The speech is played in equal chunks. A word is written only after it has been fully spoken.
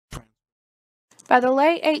By the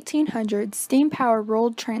late 1800s, steam power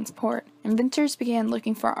ruled transport. Inventors began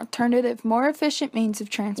looking for alternative, more efficient means of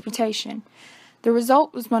transportation. The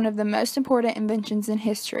result was one of the most important inventions in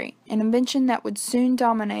history, an invention that would soon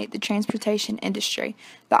dominate the transportation industry,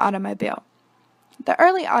 the automobile. The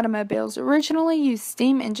early automobiles originally used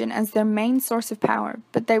steam engine as their main source of power,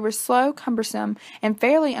 but they were slow, cumbersome, and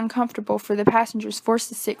fairly uncomfortable for the passengers forced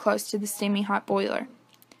to sit close to the steamy hot boiler.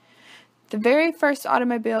 The very first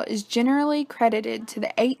automobile is generally credited to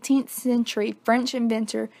the 18th century French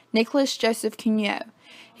inventor Nicolas Joseph Cugnot.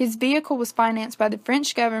 His vehicle was financed by the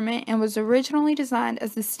French government and was originally designed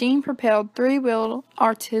as a steam-propelled three-wheeled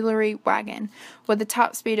artillery wagon. With a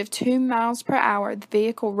top speed of 2 miles per hour, the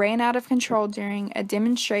vehicle ran out of control during a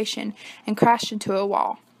demonstration and crashed into a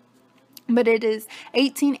wall. But it is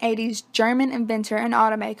 1880s German inventor and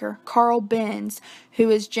automaker Carl Benz who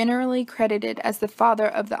is generally credited as the father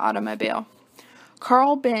of the automobile.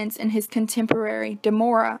 Carl Benz and his contemporary De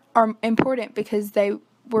Mora are important because they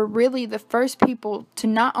were really the first people to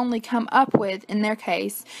not only come up with, in their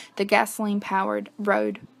case, the gasoline-powered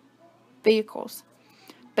road vehicles,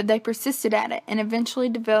 but they persisted at it and eventually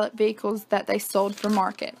developed vehicles that they sold for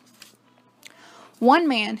market. One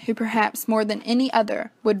man who perhaps more than any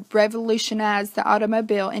other would revolutionize the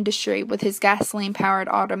automobile industry with his gasoline-powered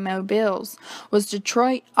automobiles was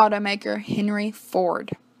Detroit automaker Henry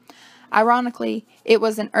Ford. Ironically, it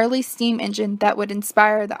was an early steam engine that would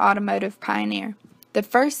inspire the automotive pioneer. The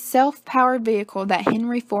first self-powered vehicle that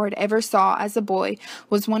Henry Ford ever saw as a boy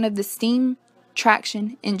was one of the steam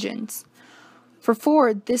traction engines. For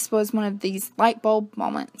Ford, this was one of these light bulb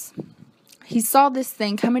moments. He saw this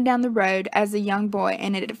thing coming down the road as a young boy,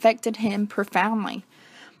 and it affected him profoundly.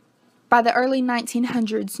 By the early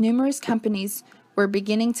 1900s, numerous companies were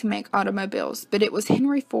beginning to make automobiles, but it was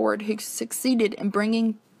Henry Ford who succeeded in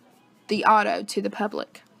bringing the auto to the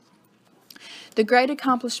public. The great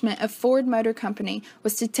accomplishment of Ford Motor Company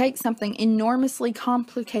was to take something enormously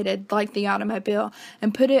complicated like the automobile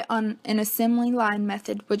and put it on an assembly line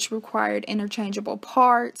method which required interchangeable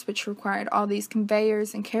parts, which required all these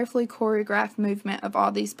conveyors and carefully choreographed movement of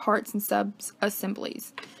all these parts and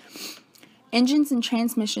sub-assemblies. Engines and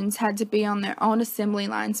transmissions had to be on their own assembly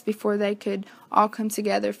lines before they could all come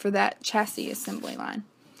together for that chassis assembly line.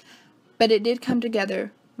 But it did come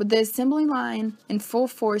together. With the assembly line in full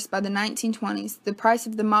force by the 1920s, the price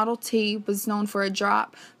of the Model T was known for a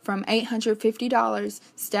drop from $850,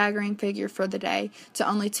 staggering figure for the day, to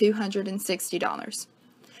only $260.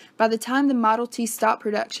 By the time the Model T stopped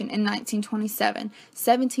production in 1927,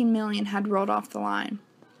 17 million had rolled off the line.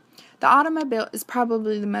 The automobile is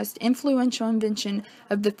probably the most influential invention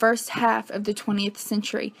of the first half of the 20th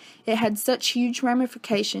century. It had such huge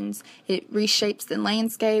ramifications. It reshapes the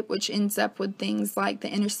landscape, which ends up with things like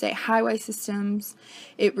the interstate highway systems.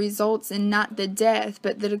 It results in not the death,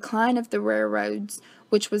 but the decline of the railroads,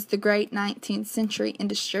 which was the great 19th century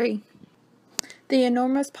industry. The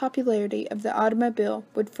enormous popularity of the automobile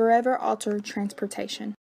would forever alter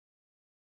transportation.